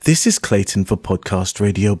This is Clayton for Podcast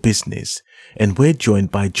Radio Business, and we're joined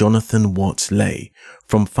by Jonathan Watts-Ley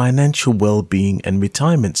from financial wellbeing and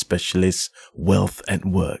retirement specialist Wealth at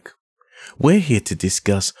Work. We're here to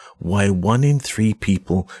discuss why 1 in 3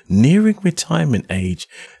 people nearing retirement age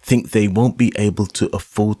think they won't be able to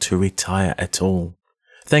afford to retire at all.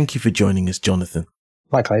 Thank you for joining us, Jonathan.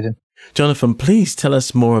 Hi, Clayton. Jonathan, please tell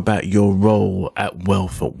us more about your role at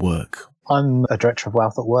Wealth at Work. I'm a director of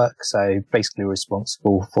Wealth at Work, so basically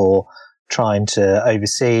responsible for trying to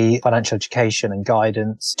oversee financial education and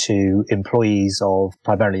guidance to employees of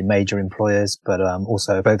primarily major employers, but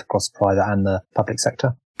also both across the private and the public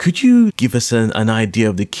sector. Could you give us an idea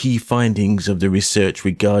of the key findings of the research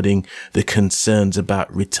regarding the concerns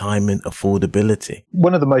about retirement affordability?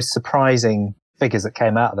 One of the most surprising figures that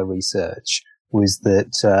came out of the research was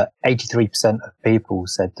that 83% of people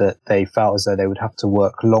said that they felt as though they would have to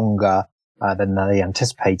work longer than they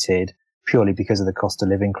anticipated purely because of the cost of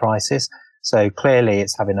living crisis. So clearly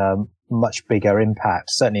it's having a much bigger impact,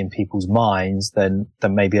 certainly in people's minds than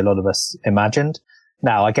maybe a lot of us imagined.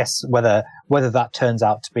 Now, I guess whether that turns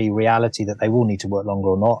out to be reality that they will need to work longer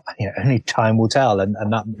or not, only time will tell, and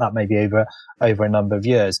that may be over a number of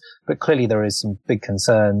years. But clearly there is some big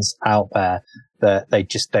concerns out there that they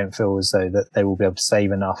just don't feel as though that they will be able to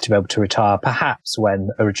save enough to be able to retire, perhaps when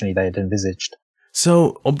originally they had envisaged.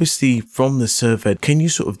 So obviously from the survey, can you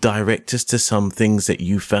sort of direct us to some things that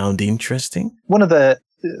you found interesting? One of the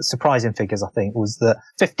surprising figures, I think, was that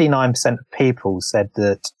 59% of people said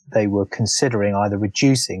that they were considering either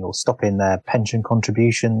reducing or stopping their pension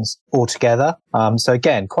contributions altogether. So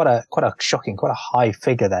again, quite a shocking, quite a high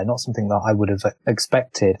figure there, not something that I would have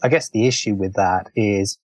expected. I guess the issue with that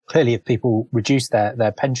is clearly if people reduce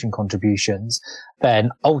their pension contributions, then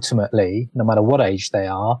ultimately, no matter what age they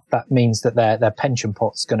are, that means that their pension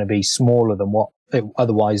pot's going to be smaller than what it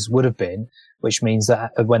otherwise would have been, which means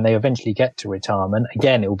that when they eventually get to retirement,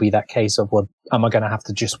 again, it will be that case of, well, am I going to have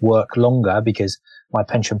to just work longer because my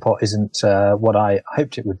pension pot isn't what I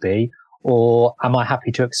hoped it would be? Or am I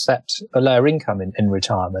happy to accept a lower income in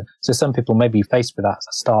retirement? So some people may be faced with that as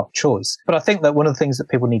a stark choice. But I think that one of the things that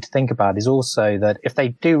people need to think about is also that if they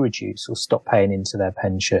do reduce or stop paying into their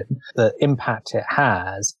pension, the impact it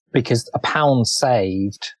has, because a pound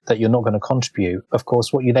saved that you're not going to contribute, of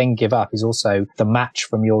course, what you then give up is also the match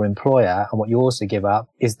from your employer. And what you also give up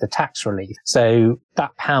is the tax relief. So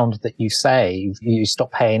that pound that you save, you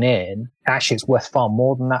stop paying in, actually it's worth far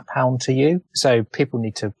more than that pound to you. So people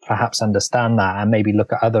need to perhaps understand that and maybe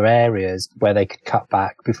look at other areas where they could cut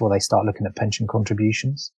back before they start looking at pension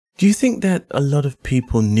contributions. Do you think that a lot of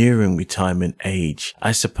people nearing retirement age,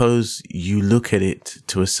 I suppose you look at it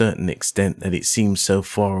to a certain extent that it seems so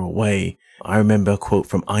far away? I remember a quote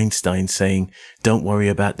from Einstein saying, "Don't worry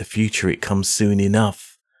about the future, it comes soon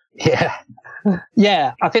enough."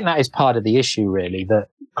 Yeah, I think that is part of the issue, really, that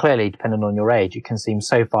clearly, depending on your age, it can seem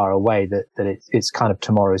so far away that it's kind of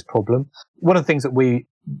tomorrow's problem. One of the things that we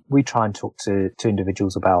try and talk to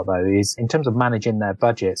individuals about, though, is in terms of managing their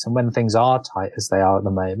budgets and when things are tight as they are at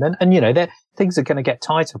the moment. And, things are going to get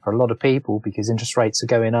tighter for a lot of people because interest rates are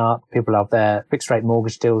going up. People have their fixed rate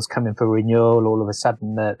mortgage deals coming for renewal. All of a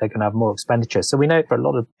sudden, they're going to have more expenditure. So we know for a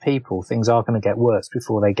lot of people, things are going to get worse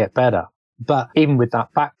before they get better. But even with that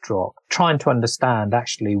backdrop, trying to understand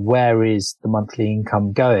actually where is the monthly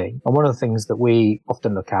income going. And one of the things that we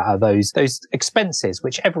often look at are those expenses,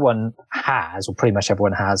 which everyone has, or pretty much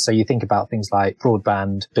everyone has. So you think about things like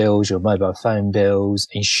broadband bills, your mobile phone bills,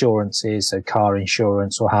 insurances, so car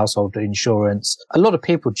insurance or household insurance. A lot of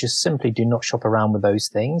people just simply do not shop around with those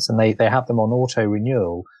things, and they have them on auto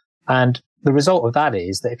renewal. And the result of that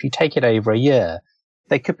is that if you take it over a year,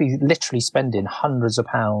 they could be literally spending hundreds of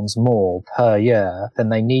pounds more per year than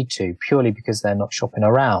they need to, purely because they're not shopping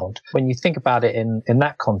around. When you think about it in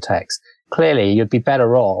that context, clearly you'd be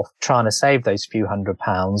better off trying to save those few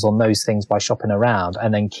 £100s on those things by shopping around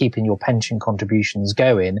and then keeping your pension contributions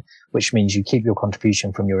going, which means you keep your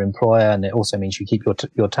contribution from your employer, and it also means you keep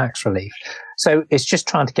your tax relief. So it's just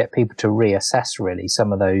trying to get people to reassess really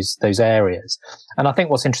some of those areas. And I think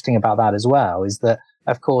what's interesting about that as well is that,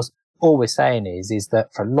 of course, all we're saying is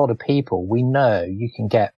that for a lot of people, we know you can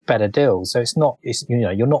get better deals. So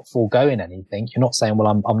you're not foregoing anything. You're not saying, well,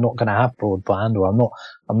 I'm not going to have broadband, or I'm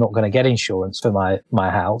not going to get insurance for my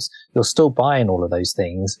house. You're still buying all of those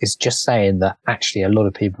things. It's just saying that actually a lot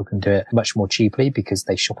of people can do it much more cheaply because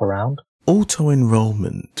they shop around. Auto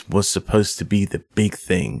enrollment was supposed to be the big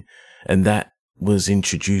thing, and that was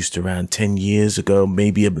introduced around 10 years ago,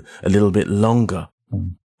 maybe a little bit longer.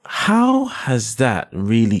 How has that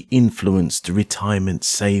really influenced retirement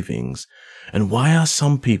savings? And why are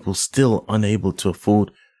some people still unable to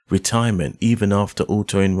afford retirement even after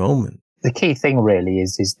auto-enrollment? The key thing really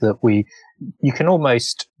is that you can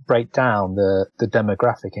almost break down the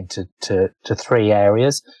demographic into to three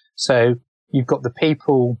areas. So you've got the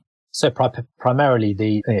people, so primarily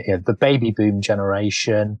the baby boom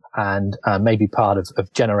generation and maybe part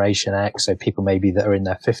of Generation X, so people maybe that are in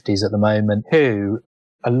their 50s at the moment,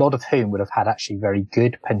 a lot of whom would have had actually very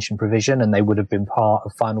good pension provision, and they would have been part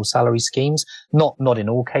of final salary schemes. Not in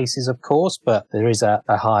all cases, of course, but there is a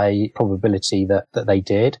high probability that they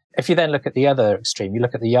did. If you then look at the other extreme, you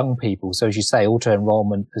look at the young people. So as you say,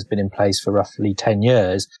 auto-enrollment has been in place for roughly 10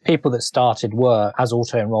 years. People that started work as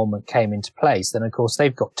auto-enrollment came into place, then of course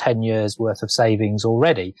they've got 10 years worth of savings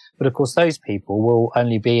already. But of course those people will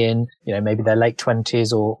only be in, maybe their late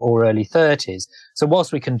 20s or early 30s. So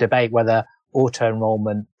whilst we can debate whether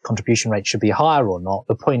auto-enrollment contribution rate should be higher or not,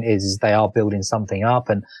 the point is they are building something up,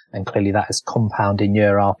 and clearly that is compounding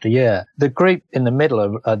year after year. The group in the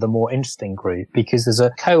middle are the more interesting group, because there's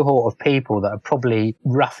a cohort of people that are probably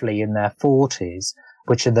roughly in their 40s,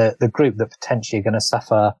 which are the group that potentially are going to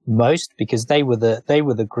suffer most, because they were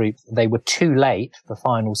the group, they were too late for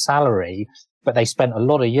final salary, but they spent a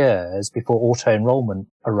lot of years before auto-enrollment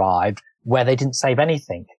arrived where they didn't save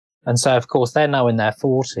anything. And so, of course, they're now in their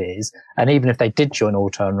 40s. And even if they did join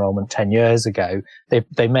auto-enrollment 10 years ago,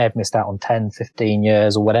 they may have missed out on 10, 15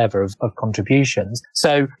 years or whatever of contributions.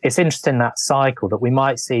 So it's interesting, that cycle, that we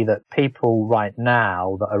might see that people right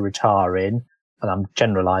now that are retiring, and I'm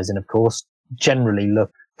generalizing, of course, generally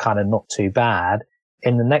look kind of not too bad.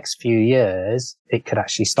 In the next few years, it could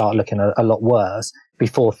actually start looking a lot worse,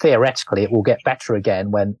 before theoretically it will get better again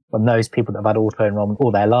when those people that have had auto-enrollment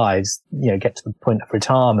all their lives, get to the point of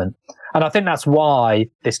retirement. And I think that's why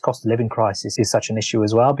this cost of living crisis is such an issue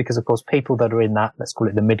as well, because of course people that are in that, let's call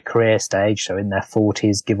it the mid-career stage, so in their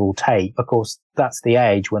 40s, give or take, of course that's the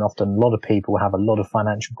age when often a lot of people have a lot of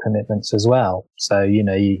financial commitments as well. So, you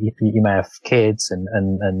may have kids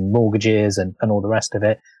and mortgages and all the rest of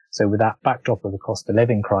it. So with that backdrop of the cost of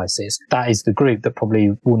living crisis, that is the group that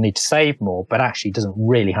probably will need to save more, but actually doesn't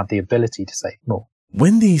really have the ability to save more.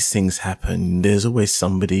 When these things happen, there's always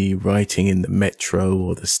somebody writing in the Metro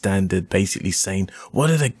or the Standard basically saying, what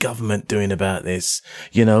are the government doing about this?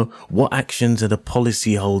 What actions are the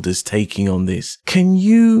policyholders taking on this? Can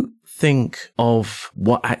you think of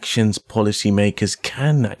what actions policymakers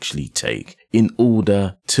can actually take in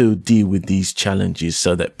order to deal with these challenges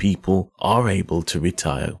so that people are able to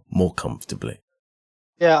retire more comfortably?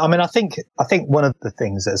 Yeah, I think one of the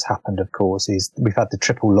things that has happened, of course, is we've had the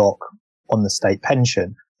triple lock on the state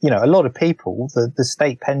pension. A lot of people, the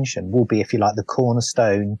state pension will be, if you like, the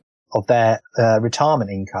cornerstone of their retirement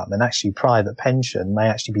income, and actually private pension may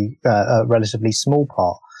actually be a relatively small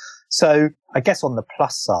part. So I guess on the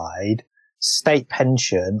plus side, state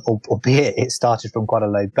pension, albeit it started from quite a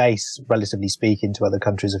low base, relatively speaking, to other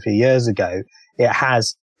countries a few years ago, it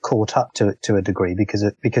has caught up to a degree because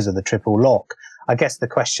of the triple lock. I guess the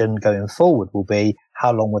question going forward will be,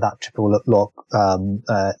 how long will that triple lock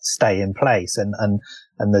stay in place? And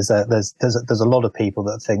there's a lot of people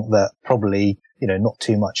that think that probably, not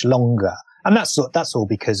too much longer. And that's all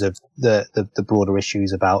because of the broader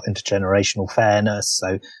issues about intergenerational fairness.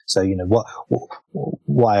 So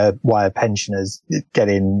why are pensioners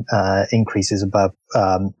getting increases above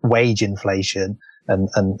wage inflation, and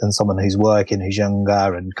someone who's working, who's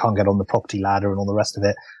younger and can't get on the property ladder and all the rest of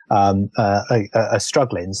it are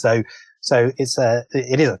struggling. So it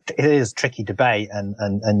is a tricky debate, and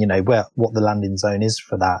what the landing zone is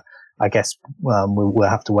for that, I guess we'll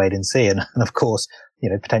have to wait and see. And of course,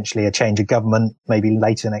 potentially a change of government maybe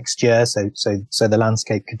later next year. So the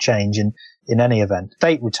landscape could change in any event.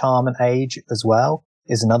 State retirement age as well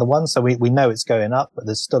is another one. So we know it's going up, but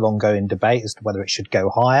there's still ongoing debate as to whether it should go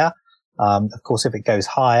higher. Of course, if it goes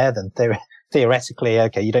higher, then theoretically,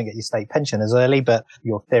 okay, you don't get your state pension as early, but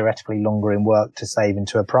you're theoretically longer in work to save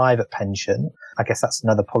into a private pension. I guess that's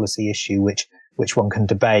another policy issue which one can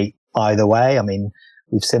debate either way. I mean,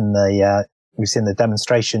 we've seen the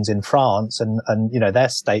demonstrations in France, and their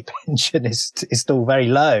state pension is still very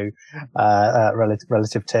low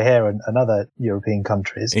relative to here and other European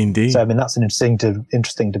countries. Indeed. So that's an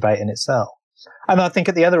interesting debate in itself. And I think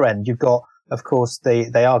at the other end, you've got, of course,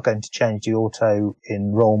 they are going to change the auto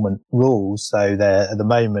enrollment rules. So at the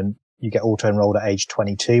moment, you get auto enrolled at age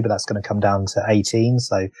 22, but that's going to come down to 18.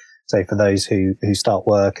 So for those who start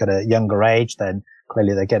work at a younger age, then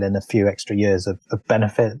clearly they're getting a few extra years of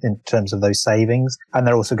benefit in terms of those savings. And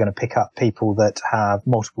they're also going to pick up people that have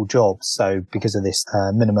multiple jobs. So because of this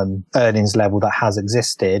minimum earnings level that has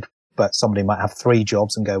existed, but somebody might have 3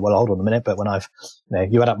 jobs and go, well, hold on a minute, but when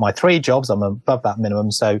you add up my 3 jobs, I'm above that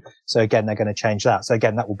minimum. So again, they're going to change that. So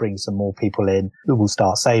again, that will bring some more people in who will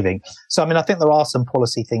start saving. So, I mean, I think there are some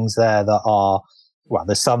policy things there that are, well,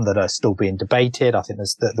 there's some that are still being debated. I think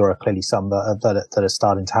there are clearly some that are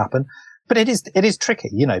starting to happen. But it is tricky,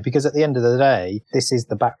 because at the end of the day, this is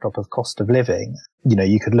the backdrop of cost of living.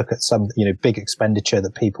 You could look at some, big expenditure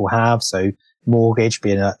that people have. So mortgage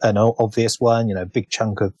being an obvious one, a big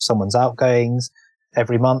chunk of someone's outgoings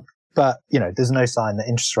every month. But, there's no sign that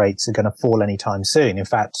interest rates are going to fall anytime soon. In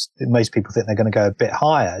fact, most people think they're going to go a bit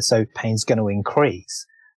higher. So pain's going to increase.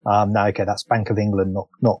 Now, okay, that's Bank of England,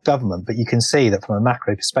 not government, but you can see that from a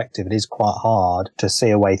macro perspective, it is quite hard to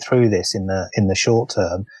see a way through this in the short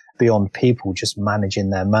term beyond people just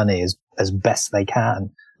managing their money as best they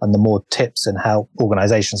can. And the more tips and help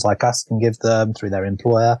organizations like us can give them through their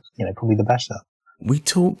employer, probably the better. We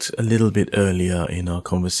talked a little bit earlier in our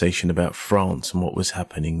conversation about France and what was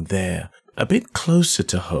happening there. A bit closer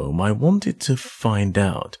to home, I wanted to find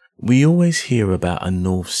out, we always hear about a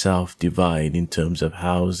north-south divide in terms of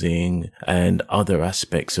housing and other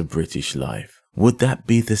aspects of British life. Would that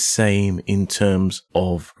be the same in terms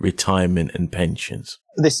of retirement and pensions?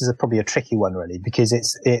 This is probably a tricky one, really, because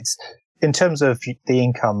it's in terms of the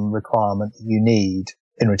income requirement that you need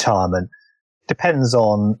in retirement, depends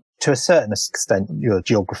on, to a certain extent, your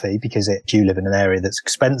geography, because do you live in an area that's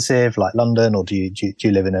expensive, like London, or do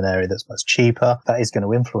you live in an area that's much cheaper? That is going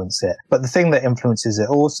to influence it. But the thing that influences it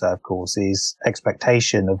also, of course, is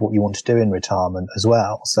expectation of what you want to do in retirement as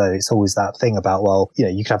well. So it's always that thing about, well,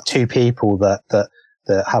 you could have 2 people that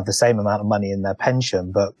have the same amount of money in their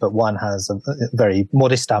pension, but one has a very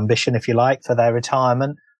modest ambition, if you like, for their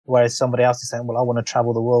retirement. Whereas somebody else is saying, well, I want to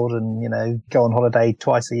travel the world and, go on holiday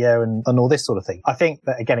twice a year and all this sort of thing. I think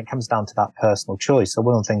that, again, it comes down to that personal choice. So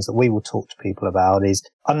one of the things that we will talk to people about is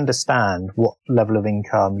understand what level of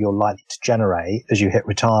income you're likely to generate as you hit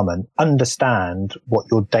retirement. Understand what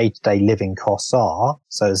your day-to-day living costs are.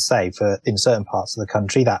 So as I say, in certain parts of the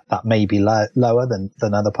country, that may be lower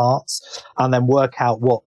than other parts. And then work out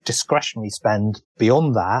what discretionary spend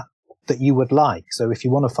beyond that you would like. So if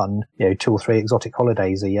you want to fund, 2 or 3 exotic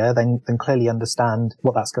holidays a year, then clearly understand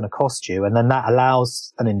what that's going to cost you. And then that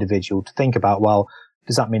allows an individual to think about, well,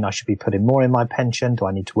 does that mean I should be putting more in my pension? Do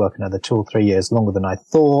I need to work another 2 or 3 years longer than I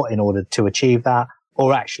thought in order to achieve that?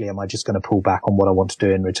 Or actually, am I just going to pull back on what I want to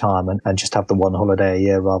do in retirement and just have the 1 holiday a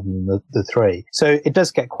year rather than the 3? So it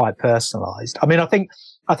does get quite personalized. I mean, I think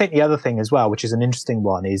the other thing as well, which is an interesting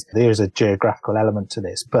one, is there is a geographical element to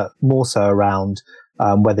this, but more so around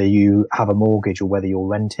whether you have a mortgage or whether you're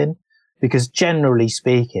renting. Because generally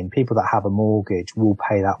speaking, people that have a mortgage will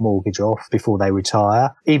pay that mortgage off before they retire.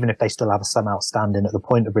 Even if they still have a sum outstanding at the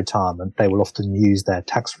point of retirement, they will often use their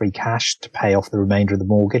tax-free cash to pay off the remainder of the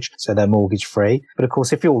mortgage, so they're mortgage-free. But of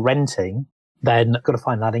course, if you're renting, then you've got to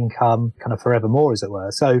find that income kind of forevermore, as it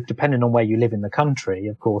were. So depending on where you live in the country,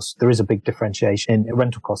 of course, there is a big differentiation in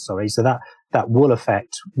rental costs, So that will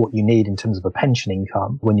affect what you need in terms of a pension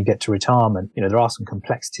income when you get to retirement. There are some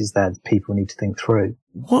complexities there that people need to think through.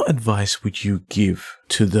 What advice would you give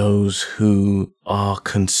to those who are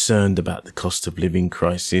concerned about the cost of living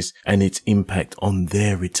crisis and its impact on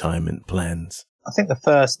their retirement plans? I think the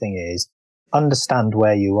first thing is understand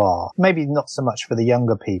where you are. Maybe not so much for the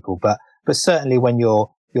younger people, but certainly when you're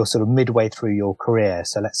sort of midway through your career.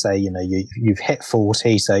 So let's say, you've hit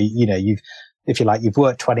 40. So, you've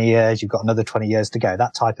worked 20 years, you've got another 20 years to go.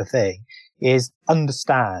 That type of thing is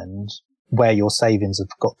understand where your savings have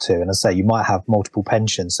got to. And as I say, you might have multiple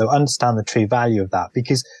pensions. So understand the true value of that,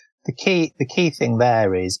 because the key thing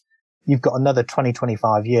there is you've got another 20,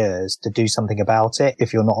 25 years to do something about it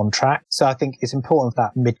if you're not on track. So I think it's important for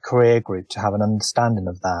that mid-career group to have an understanding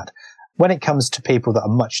of that. When it comes to people that are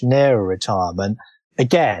much nearer retirement,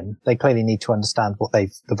 again, they clearly need to understand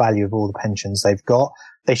the value of all the pensions they've got.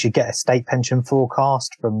 They should get a state pension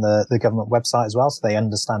forecast from the government website as well, so they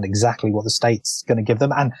understand exactly what the state's going to give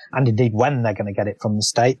them and indeed when they're going to get it from the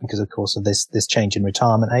state, because of course of this change in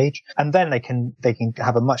retirement age. And then they can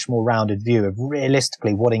have a much more rounded view of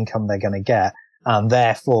realistically what income they're going to get, and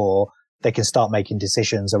therefore they can start making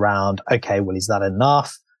decisions around, okay, well, is that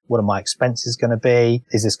enough? What are my expenses going to be?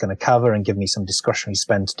 Is this going to cover and give me some discretionary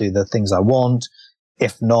spend to do the things I want?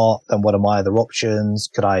 If not, then what are my other options?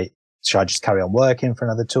 Should I just carry on working for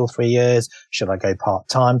another 2 or 3 years? Should I go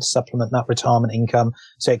part-time to supplement that retirement income?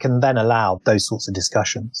 So it can then allow those sorts of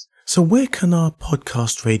discussions. So where can our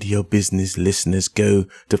podcast radio business listeners go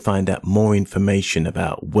to find out more information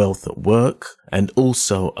about wealth at work and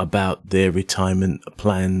also about their retirement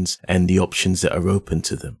plans and the options that are open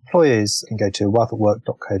to them? Employers can go to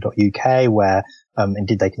wealthatwork.co.uk, where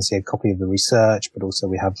Indeed, they can see a copy of the research, but also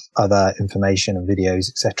we have other information and videos,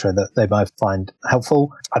 etc., that they might find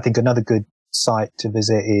helpful. I think another good site to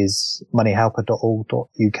visit is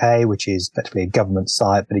moneyhelper.org.uk, which is effectively a government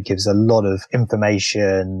site, but it gives a lot of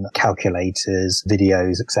information, calculators,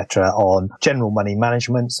 videos, etc., on general money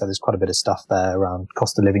management. So there's quite a bit of stuff there around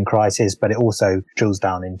cost of living crisis, but it also drills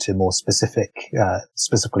down into more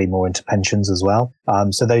specifically more into pensions as well.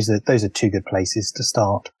 So those are two good places to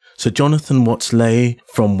start. So Jonathan Watts-Ley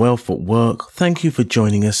from Wealth at Work, thank you for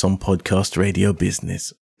joining us on Podcast Radio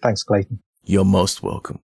Business. Thanks, Clayton. You're most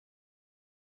welcome.